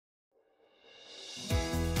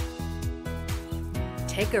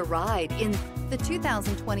Take a ride in the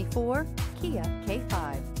 2024 Kia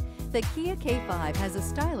K5. The Kia K5 has a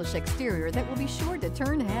stylish exterior that will be sure to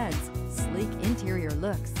turn heads, sleek interior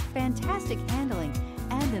looks, fantastic handling,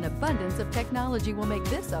 and an abundance of technology will make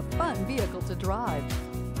this a fun vehicle to drive.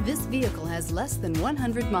 This vehicle has less than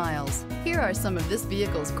 100 miles. Here are some of this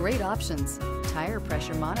vehicle's great options: tire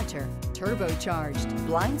pressure monitor, turbocharged,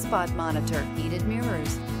 blind spot monitor, heated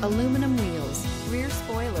mirrors, aluminum wheels, rear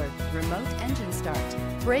spoiler, remote engine start,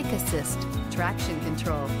 brake assist, traction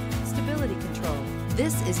control, stability control.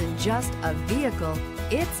 This isn't just a vehicle,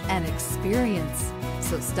 it's an experience.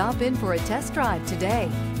 So stop in for a test drive today.